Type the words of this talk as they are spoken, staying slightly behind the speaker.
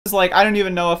is like, I don't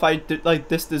even know if like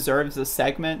this deserves a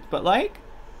segment, but like,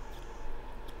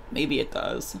 maybe it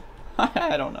does.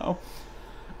 I don't know.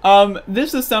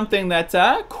 This is something that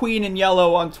Queen in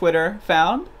Yellow on Twitter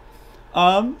found.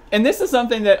 And this is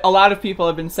something that a lot of people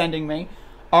have been sending me,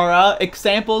 are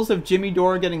examples of Jimmy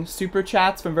Dore getting super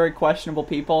chats from very questionable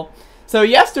people. So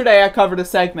yesterday I covered a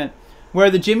segment where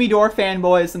the Jimmy Dore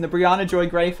fanboys and the Brianna Joy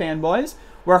Gray fanboys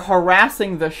were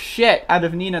harassing the shit out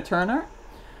of Nina Turner,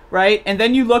 right? And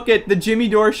then you look at the Jimmy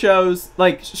Dore show's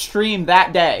like stream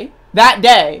that day,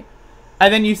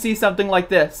 and then you see something like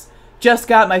this. Just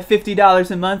got my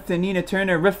 $50 a month to Nina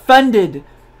Turner refunded,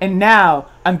 and now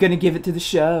I'm gonna give it to the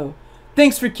show.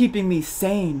 Thanks for keeping me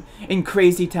sane in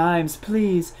crazy times.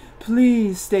 Please,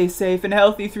 please stay safe and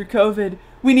healthy through COVID.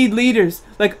 We need leaders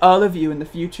like all of you in the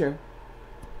future.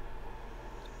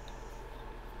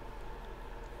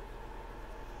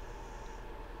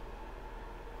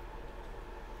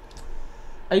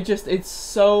 This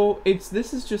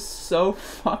is just so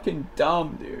fucking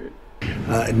dumb, dude.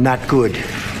 Not good.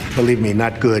 Believe me,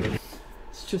 not good.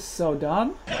 It's just so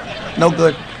dumb. No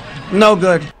good. No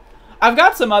good. I've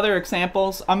got some other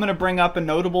examples. I'm going to bring up a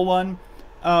notable one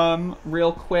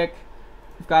real quick.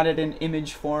 I've got it in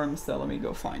image form, so let me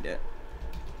go find it.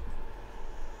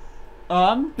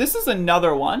 This is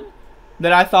another one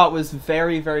that I thought was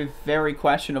very, very, very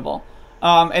questionable.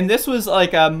 And this was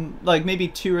like maybe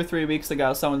 2 or 3 weeks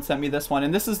ago, someone sent me this one.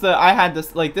 And this is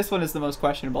this one is the most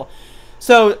questionable.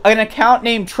 So an account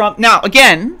named Trump. Now,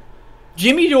 again,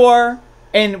 Jimmy Dore,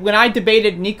 and when I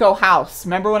debated Nico House,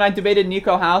 remember when I debated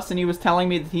Nico House and he was telling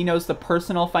me that he knows the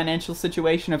personal financial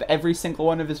situation of every single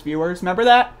one of his viewers? Remember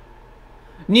that?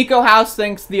 Nico House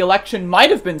thinks the election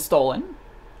might have been stolen.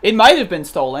 It might have been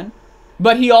stolen.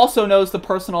 But he also knows the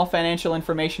personal financial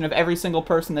information of every single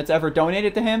person that's ever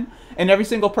donated to him and every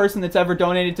single person that's ever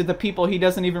donated to the people he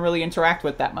doesn't even really interact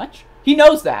with that much. He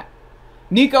knows that.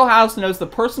 Nico House knows the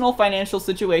personal financial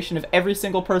situation of every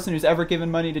single person who's ever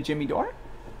given money to Jimmy Dore.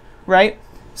 Right?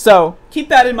 So, keep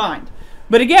that in mind.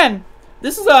 But again,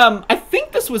 this is, I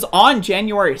think this was on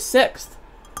January 6th.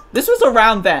 This was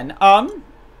around then.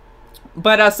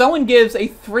 But someone gives a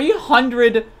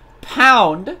 £300,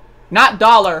 not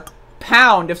dollar,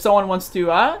 pound, if someone wants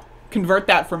to convert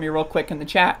that for me real quick in the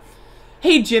chat.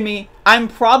 Hey Jimmy, I'm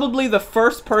probably the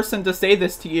first person to say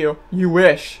this to you. You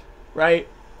wish, right?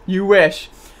 You wish.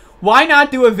 Why not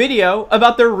do a video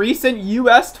about the recent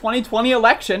US 2020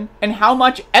 election and how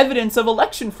much evidence of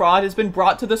election fraud has been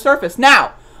brought to the surface?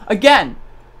 Now, again,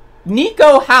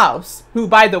 Nico House, who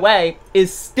by the way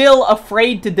is still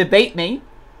afraid to debate me,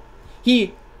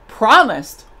 he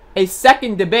promised a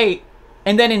second debate.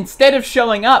 And then instead of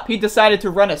showing up, he decided to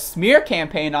run a smear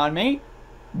campaign on me.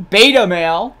 Beta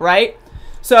male, right?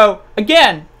 So,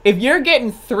 again, if you're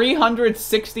getting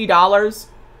 $360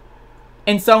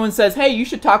 and someone says, hey, you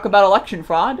should talk about election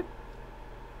fraud,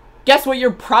 guess what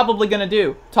you're probably going to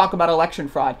do? Talk about election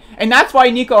fraud. And that's why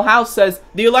Nico House says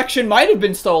the election might have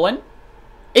been stolen.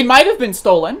 It might have been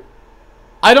stolen.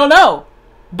 I don't know.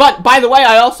 But, by the way,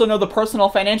 I also know the personal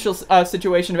financial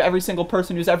situation of every single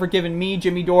person who's ever given me,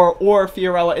 Jimmy Dore, or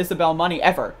Fiorella Isabel money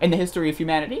ever in the history of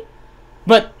humanity.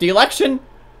 But the election,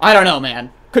 I don't know,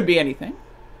 man. Could be anything.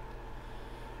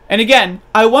 And again,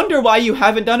 I wonder why you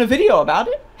haven't done a video about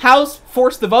it. How's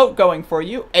Force the Vote going for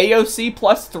you? AOC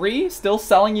 +3 still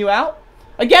selling you out?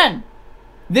 Again,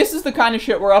 this is the kind of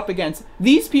shit we're up against.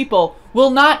 These people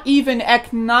will not even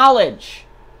acknowledge.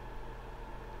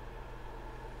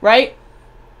 Right?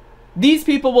 These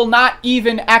people will not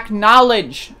even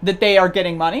acknowledge that they are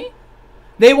getting money.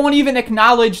 They won't even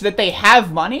acknowledge that they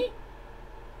have money.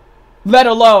 Let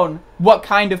alone what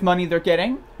kind of money they're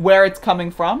getting, where it's coming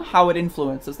from, how it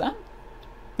influences them.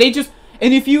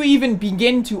 And if you even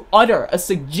begin to utter a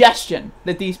suggestion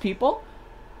that these people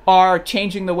are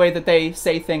changing the way that they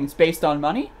say things based on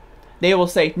money, they will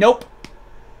say, nope.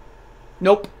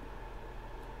 Nope.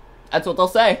 That's what they'll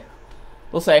say.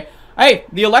 They'll say, hey,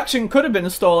 the election could have been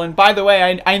stolen. By the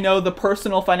way, I know the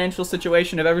personal financial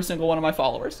situation of every single one of my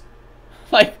followers.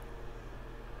 Like,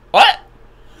 what?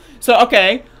 So,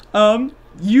 okay,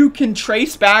 you can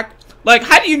trace back, like,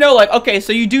 how do you know, like, okay,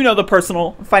 so you do know the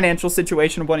personal financial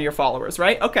situation of one of your followers,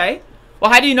 right? Okay.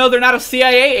 Well, how do you know they're not a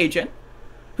CIA agent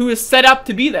who is set up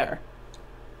to be there?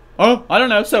 Oh, I don't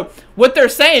know. So, what they're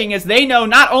saying is they know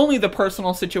not only the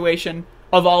personal situation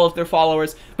of all of their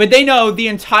followers, but they know the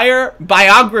entire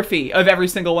biography of every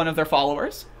single one of their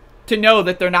followers to know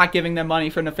that they're not giving them money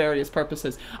for nefarious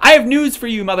purposes. I have news for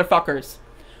you, motherfuckers.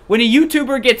 When a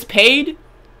YouTuber gets paid,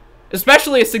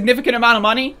 especially a significant amount of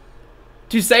money,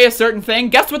 to say a certain thing,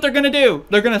 guess what they're going to do?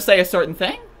 They're going to say a certain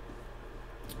thing.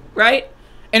 Right?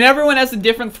 And everyone has a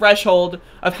different threshold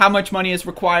of how much money is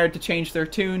required to change their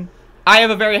tune. I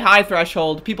have a very high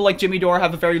threshold. People like Jimmy Dore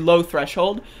have a very low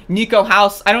threshold. Nico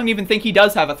House, I don't even think he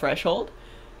does have a threshold.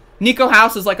 Nico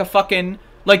House is like a fucking,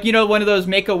 like, you know, one of those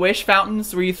Make-A-Wish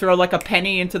fountains where you throw like a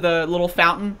penny into the little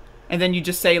fountain and then you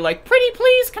just say like, pretty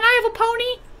please, can I have a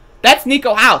pony? That's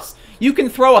Nico House. You can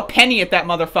throw a penny at that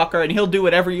motherfucker and he'll do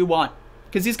whatever you want.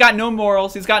 Because he's got no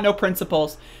morals, he's got no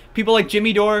principles. People like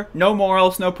Jimmy Dore, no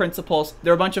morals, no principles.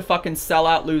 They're a bunch of fucking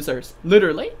sellout losers.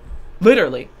 Literally.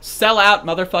 Literally. Sellout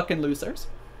motherfucking losers.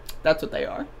 That's what they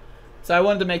are. So I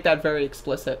wanted to make that very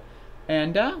explicit.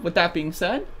 And with that being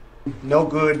said... No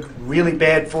good, really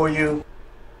bad for you.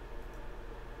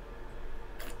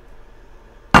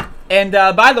 And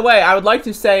by the way, I would like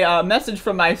to say a message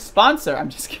from my sponsor. I'm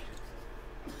just kidding.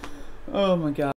 Oh my god.